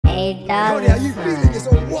Cody, how you feeling? It's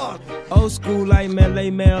on one. Old school like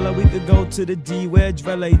Melee Mail, or we could go to the D where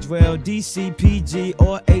Drell dwell. DCPG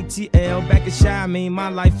or ATL. Back at Shy, I mean my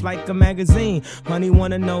life like a magazine. Honey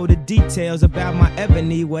wanna know the details about my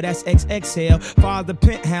ebony. Well, that's XXL. Father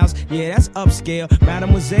Penthouse, yeah, that's upscale.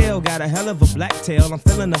 Mademoiselle got a hell of a black tail. I'm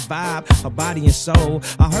feeling the vibe, her body and soul.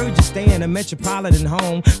 I heard you stay in a metropolitan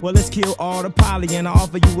home. Well, let's kill all the poly and I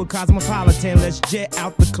offer you a cosmopolitan. Let's jet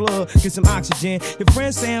out the club, get some oxygen. Your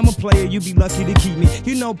friends say I'm a player, you be lucky to keep me.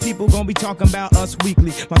 You know people gon' be talking about us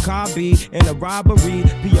weekly. My car be in a robbery,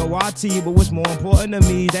 PORT, but what's more important to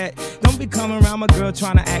me that don't be coming around my girl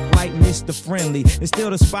trying to act like Mr. Friendly and steal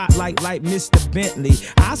the spotlight like Mr. Bentley.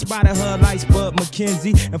 I spotted her like Spud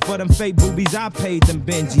McKenzie, and for them fake boobies I paid them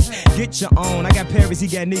Benjis. Get your own. I got Paris, he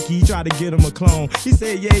got Nicki, he tried to get him a clone. He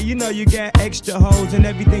said, yeah, you know you got extra hoes and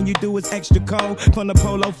everything you do is extra cold. From the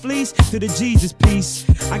polo fleece to the Jesus piece.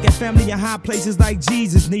 I got family in high places like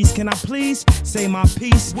Jesus niece. Can I please say my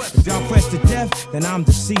piece? If y'all press to death, then I'm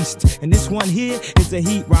deceased. And this one here is a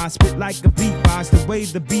heat rod, spit like a beatbox. The way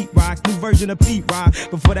the beat rocks, new version of Pete Rock.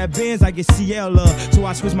 But for that Benz, I get CL love. So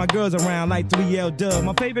I switch my girls around like 3L Dub.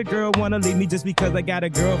 My favorite girl wanna leave me just because I got a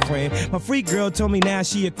girlfriend. My freak girl told me now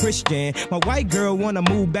she a Christian. My white girl wanna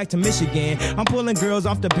move back to Michigan. I'm pulling girls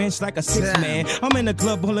off the bench like a 6-man. I'm in the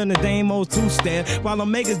club pulling the dame old two-step, while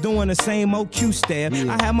Omega's doing the same old Q-step.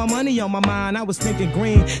 I had my money on my mind, I was thinking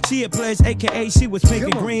green. She a pledge, aka she was pink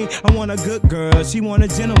and green. I want a good girl, she want a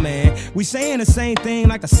gentleman. We saying the same thing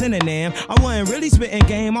like a synonym. I wasn't really spitting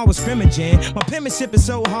game, I was scrimmaging. My penmanship is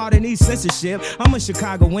so hard it needs censorship. I'm a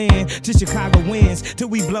Chicago win, till Chicago wins, till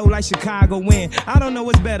we blow like Chicago win. I don't know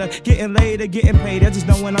what's better, getting laid or getting paid. I just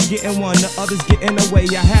know when I'm getting one, the others getting away.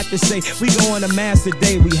 I have to say, we going to mass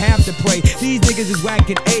today, we have to pray. These niggas is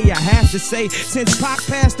whacking A, I have to say. Since Pac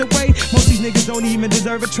passed away, most these niggas don't even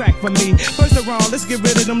deserve a track from me. First of all, let's get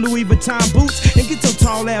rid of them Louis Vuitton boots and get your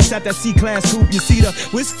tall ass out that C-class coupe. You see the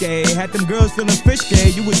whiskey, had them girls feeling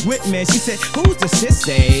frisky. You was with me, she said, who's the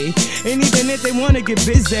sissy? And even if they wanna get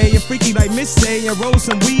busy and freaky like Miss Say and roll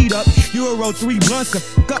some weed up, you'll roll 3 blunts and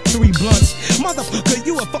fuck up 3 blunts. Motherfucker,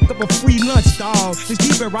 you a fuck up a free lunch, dawg. Just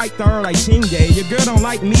keep it right there like Chingy. Your girl don't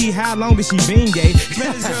like me, how long has she been gay?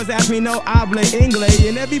 Spanish girls ask me no habla English,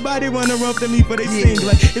 and everybody wanna run to me for they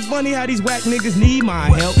singlet. It's funny how these whack niggas need my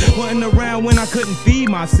help. Wasn't around when I couldn't feed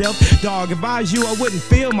myself. Dog, if I was you, I wouldn't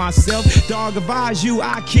feel myself. Dog, if I was you,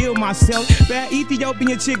 I'd kill myself. Bad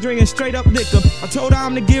Ethiopian chick drinking straight up liquor. I told her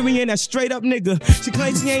I'm Nigerian, that straight up nigga. She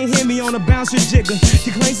claims she ain't hear me on a bouncer jigger.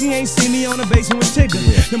 She claims she ain't seen me on the basement with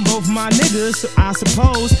Tigger. Them both my niggas, so I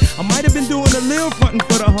suppose I might have been doing a little frontin'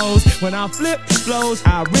 for the hoes. When I flip flows,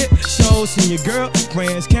 I rip shows. And your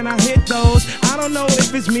girlfriends, can I hit those? I don't know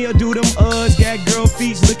if it's me or do them got girl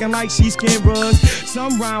feet looking like she's Ken Ruz.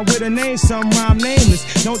 Some rhyme with a name, some rhyme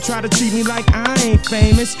nameless. Don't try to treat me like I ain't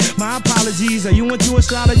famous. My apologies, are you into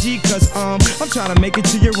astrology? Cause I'm trying to make it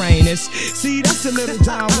to Uranus. See, that's a little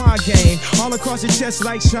Don Juan game. All across your chest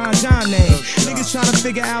like Sean John name. Niggas trying to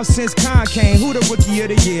figure out since Con came, who the rookie of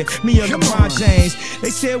the year, me or LeBron James. They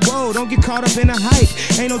said, whoa, don't get caught up in the hype.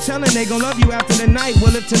 Ain't no telling they gon' love you after the night.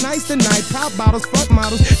 Well, if tonight's the night, pop bottles, fuck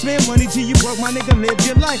models, spend money till you broke, my nigga, live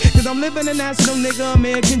your life. Cause I'm living a national nigga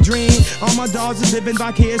American dream. All my dogs is living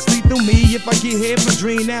vicariously through me. If I get hit for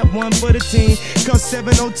dream, that one for the team. Cause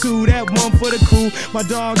 702, that one for the crew. My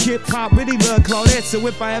dog hip hop really love Claudette. So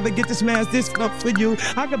if I ever get to smash this fuck for you,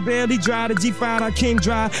 I can barely dry the G5, I can't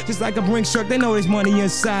dry. Just like a brink truck, they know there's money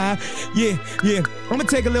inside. Yeah, I'm gonna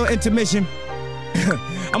take a little intermission.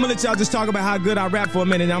 I'm gonna let y'all just talk about how good I rap for a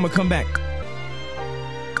minute and I'm gonna come back.